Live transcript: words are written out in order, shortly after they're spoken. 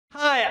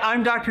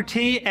I'm Dr.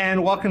 T,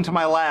 and welcome to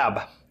my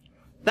lab.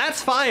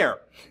 That's fire.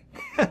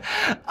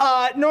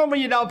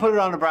 Normally you don't put it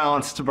on the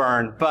balance to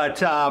burn,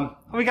 but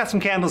we got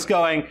some candles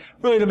going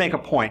really to make a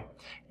point.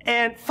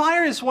 And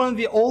fire is one of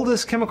the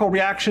oldest chemical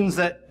reactions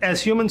that,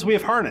 as humans, we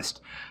have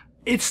harnessed.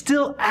 It's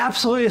still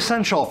absolutely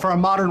essential for a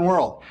modern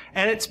world,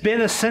 and it's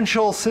been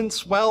essential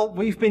since, well,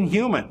 we've been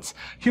humans.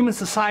 Human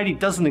society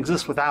doesn't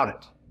exist without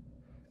it.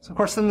 So, of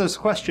course, then there's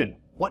the question,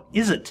 what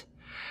is it?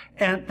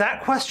 And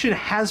that question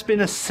has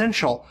been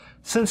essential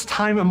since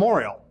time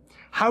immemorial.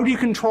 How do you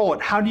control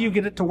it? How do you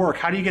get it to work?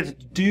 How do you get it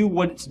to do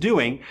what it's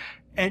doing?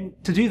 And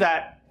to do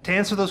that, to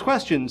answer those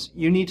questions,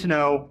 you need to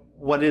know,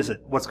 what is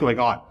it? What's going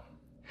on?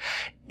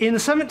 In the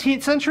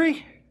 17th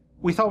century,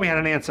 we thought we had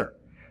an answer.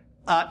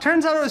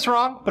 Turns out it was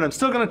wrong, but I'm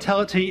still going to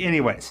tell it to you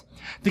anyways.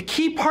 The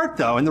key part,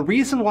 though, and the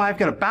reason why I've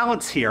got a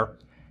balance here,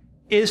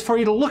 is for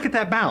you to look at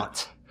that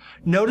balance.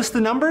 Notice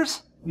the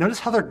numbers. Notice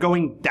how they're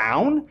going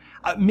down.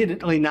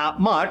 Admittedly, not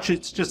much.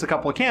 It's just a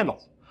couple of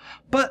candles.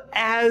 But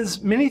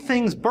as many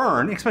things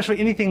burn, especially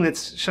anything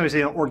that's, shall we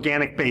say, an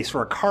organic-based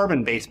or a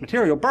carbon-based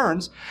material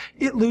burns,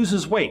 it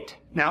loses weight.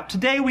 Now,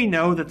 today we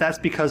know that that's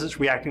because it's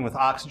reacting with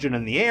oxygen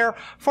in the air,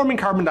 forming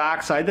carbon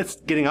dioxide that's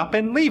getting up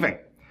and leaving.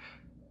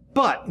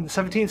 But in the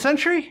 17th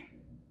century,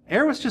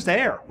 air was just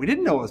air. We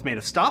didn't know it was made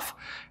of stuff.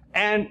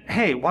 And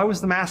hey, why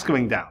was the mass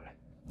going down?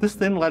 This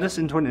then led us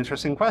into an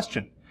interesting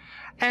question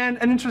and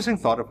an interesting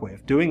thought of way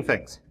of doing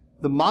things.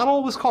 The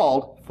model was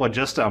called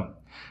phlogiston,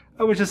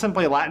 which is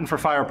simply Latin for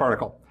fire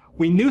particle.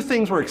 We knew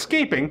things were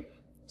escaping,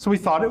 so we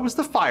thought it was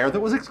the fire that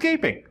was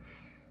escaping.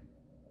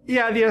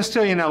 Yeah, the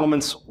Aristotelian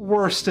elements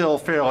were still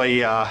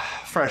fairly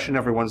fresh in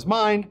everyone's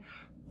mind,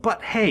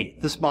 but hey,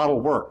 this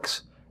model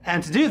works.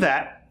 And to do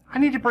that, I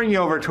need to bring you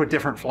over to a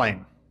different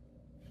flame.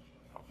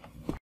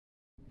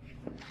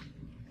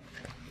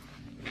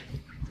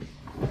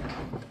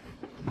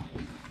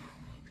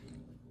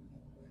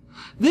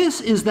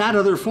 This is that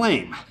other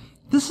flame.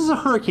 This is a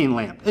hurricane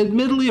lamp,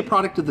 admittedly a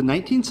product of the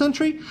 19th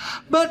century,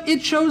 but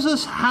it shows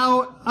us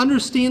how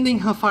understanding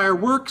how fire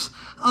works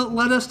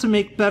led us to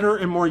make better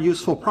and more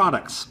useful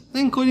products,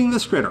 including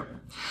this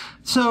critter.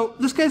 So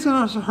this guy's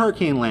known as a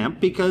hurricane lamp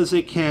because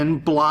it can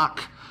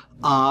block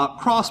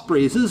cross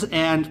breezes,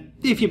 and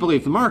if you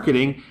believe the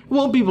marketing, it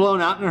won't be blown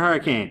out in a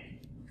hurricane.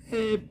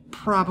 It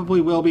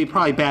probably will be.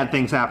 Probably bad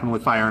things happen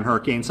with fire and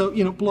hurricanes, so,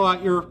 blow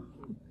out your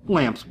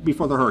lamps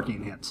before the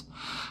hurricane hits.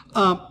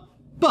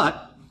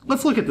 But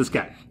let's look at this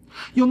guy.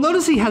 You'll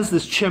notice he has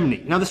this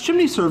chimney. Now, this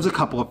chimney serves a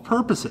couple of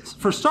purposes.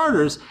 For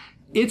starters,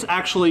 it's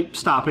actually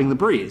stopping the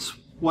breeze,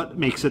 what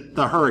makes it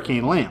the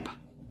hurricane lamp.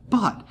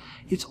 But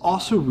it's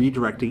also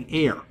redirecting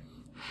air.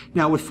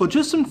 Now, with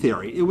phlogiston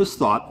theory, it was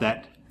thought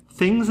that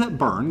things that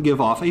burn give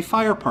off a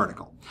fire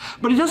particle.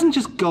 But it doesn't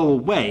just go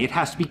away. It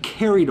has to be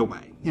carried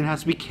away. It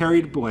has to be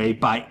carried away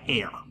by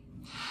air.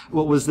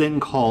 What was then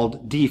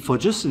called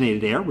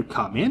dephlogistonated air would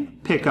come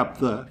in, pick up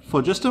the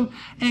phlogiston,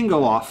 and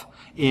go off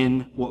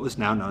in what was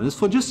now known as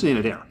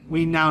phlogistonated air.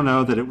 We now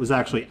know that it was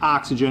actually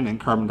oxygen and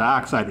carbon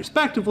dioxide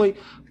respectively,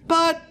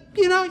 but,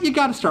 you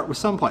got to start with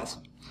someplace.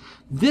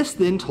 This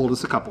then told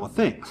us a couple of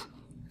things.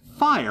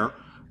 Fire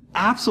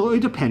absolutely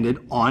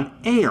depended on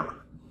air.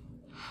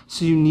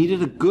 So you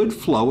needed a good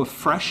flow of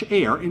fresh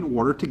air in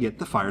order to get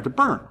the fire to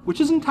burn,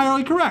 which is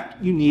entirely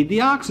correct. You need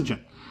the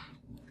oxygen.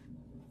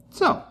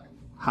 So,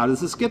 how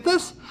does this get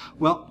this?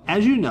 Well,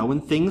 as you know,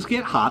 when things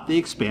get hot, they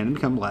expand and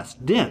become less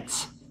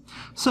dense.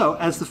 So,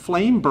 as the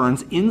flame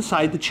burns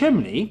inside the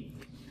chimney,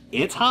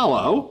 it's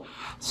hollow,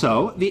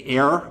 so the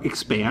air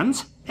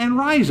expands and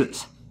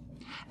rises.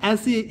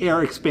 As the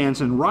air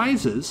expands and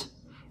rises,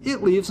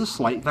 it leaves a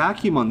slight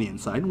vacuum on the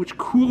inside in which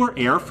cooler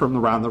air from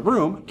around the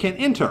room can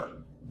enter.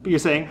 But you're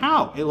saying,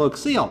 how? It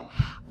looks sealed.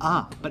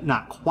 But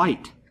not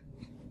quite.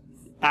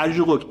 As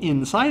you look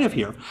inside of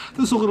here,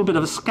 there's a little bit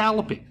of a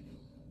scalloping.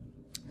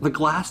 The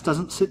glass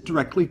doesn't sit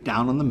directly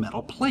down on the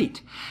metal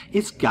plate.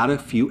 It's got a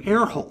few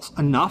air holes,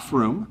 enough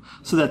room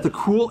so that the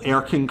cool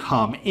air can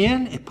come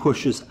in, it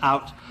pushes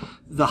out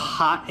the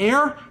hot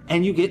air,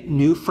 and you get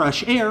new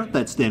fresh air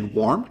that's then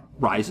warmed,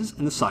 rises,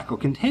 and the cycle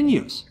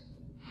continues.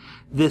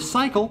 This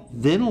cycle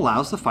then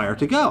allows the fire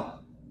to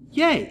go.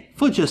 Yay,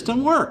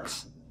 phlogiston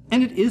works,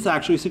 and it is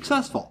actually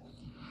successful.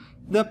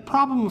 The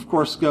problem, of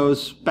course,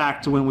 goes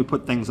back to when we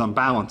put things on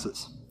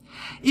balances.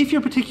 If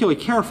you're particularly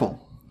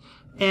careful,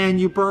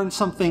 and you burn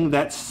something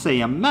that's, say,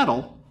 a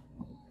metal,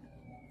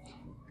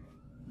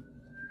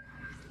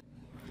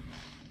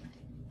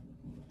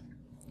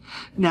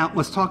 now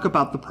let's talk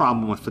about the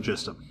problem with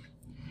phlogiston.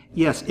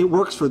 Yes, it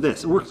works for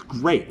this. It works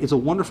great. It's a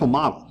wonderful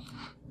model.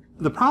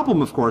 The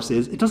problem, of course,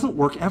 is it doesn't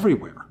work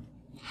everywhere.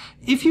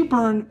 If you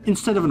burn,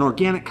 instead of an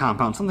organic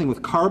compound, something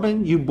with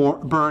carbon, you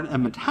burn a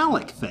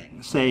metallic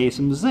thing, say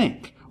some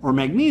zinc or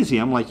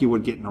magnesium like you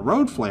would get in a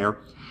road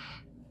flare,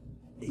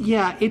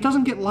 yeah, it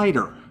doesn't get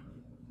lighter.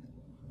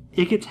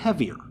 It gets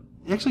heavier.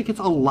 It actually gets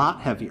a lot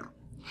heavier.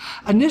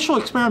 Initial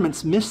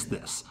experiments missed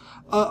this.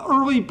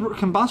 Early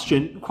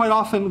combustion quite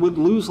often would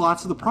lose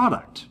lots of the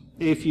product.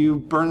 If you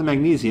burn the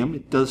magnesium,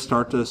 it does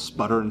start to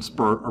sputter and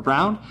spurt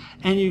around,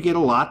 and you get a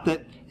lot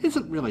that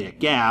isn't really a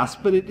gas,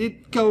 but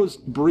it goes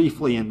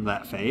briefly into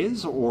that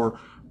phase or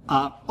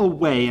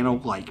away in a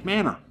like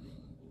manner.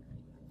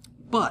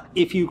 But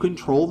if you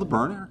control the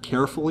burner,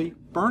 carefully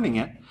burning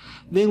it,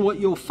 then what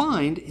you'll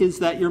find is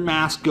that your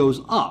mass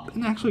goes up,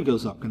 and actually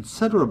goes up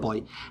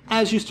considerably,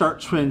 as you start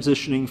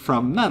transitioning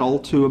from metal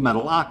to a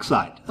metal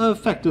oxide,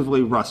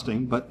 effectively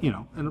rusting, but, in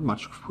a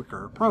much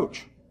quicker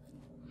approach.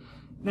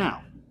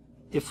 Now,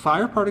 if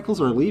fire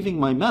particles are leaving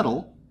my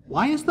metal,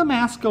 why is the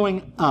mass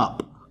going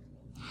up?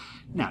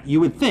 Now, you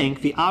would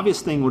think the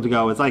obvious thing would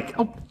go is like,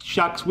 oh,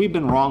 shucks, we've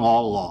been wrong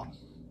all along.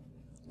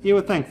 You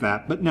would think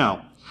that, but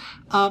no.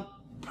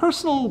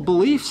 Personal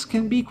beliefs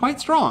can be quite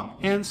strong,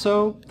 and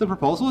so the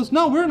proposal is,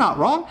 no, we're not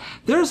wrong.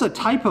 There's a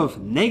type of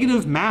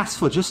negative mass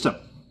phlogiston.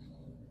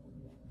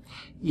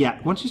 Yeah,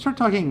 once you start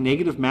talking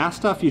negative mass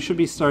stuff, you should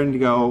be starting to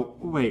go,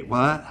 wait,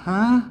 what,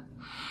 huh?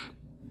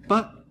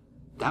 But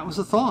that was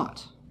a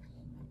thought.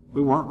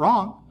 We weren't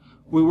wrong.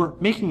 We were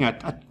making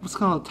what's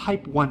called a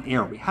type 1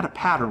 error. We had a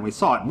pattern, we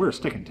saw it, and we were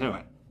sticking to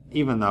it,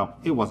 even though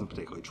it wasn't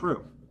particularly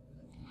true.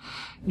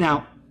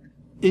 Now,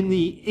 in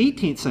the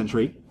 18th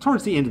century,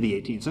 towards the end of the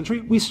 18th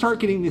century, we start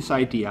getting this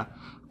idea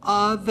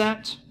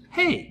that,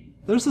 hey,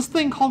 there's this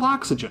thing called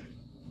oxygen.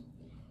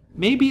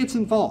 Maybe it's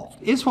involved.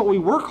 It's what we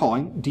were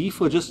calling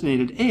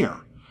dephlogistonated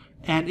air.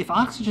 And if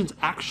oxygen's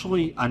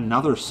actually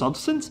another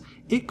substance,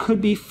 it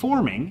could be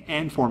forming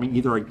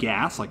either a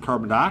gas like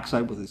carbon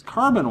dioxide with these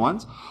carbon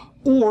ones,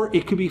 or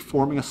it could be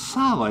forming a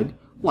solid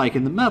like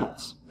in the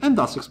metals, and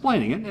thus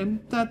explaining it. And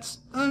that's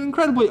an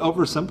incredibly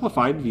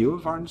oversimplified view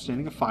of our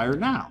understanding of fire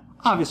now.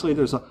 Obviously,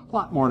 there's a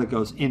lot more that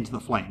goes into the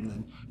flame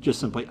than just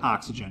simply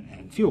oxygen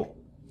and fuel.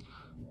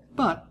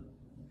 But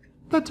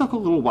that took a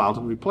little while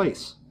to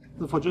replace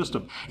the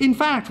phlogiston. In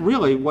fact,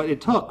 really, what it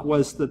took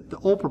was that the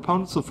old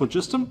proponents of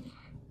phlogiston,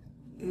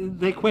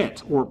 they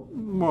quit, or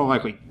more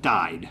likely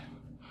died.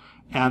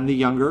 And the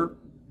younger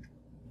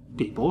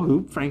people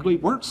who, frankly,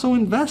 weren't so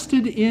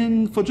invested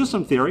in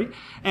phlogiston theory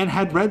and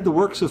had read the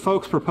works of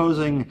folks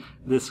proposing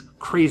this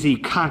crazy,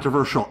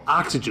 controversial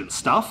oxygen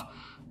stuff,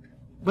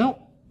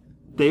 well,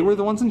 they were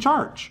the ones in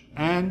charge.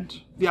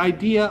 And the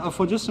idea of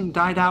phlogiston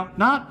died out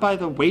not by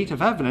the weight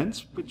of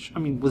evidence, which,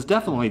 was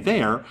definitely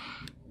there,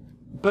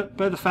 but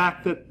by the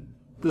fact that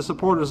the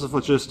supporters of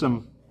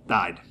phlogiston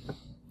died,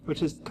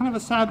 which is kind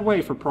of a sad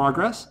way for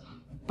progress,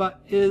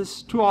 but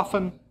is too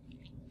often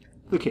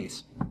the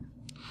case.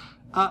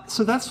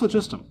 So that's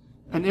phlogiston.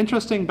 An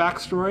interesting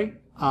backstory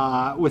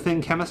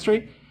within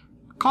chemistry,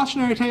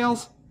 cautionary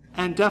tales,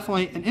 and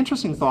definitely an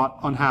interesting thought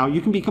on how you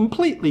can be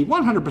completely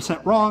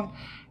 100% wrong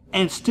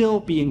and still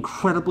be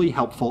incredibly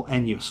helpful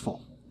and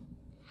useful.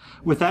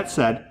 With that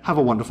said, have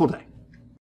a wonderful day.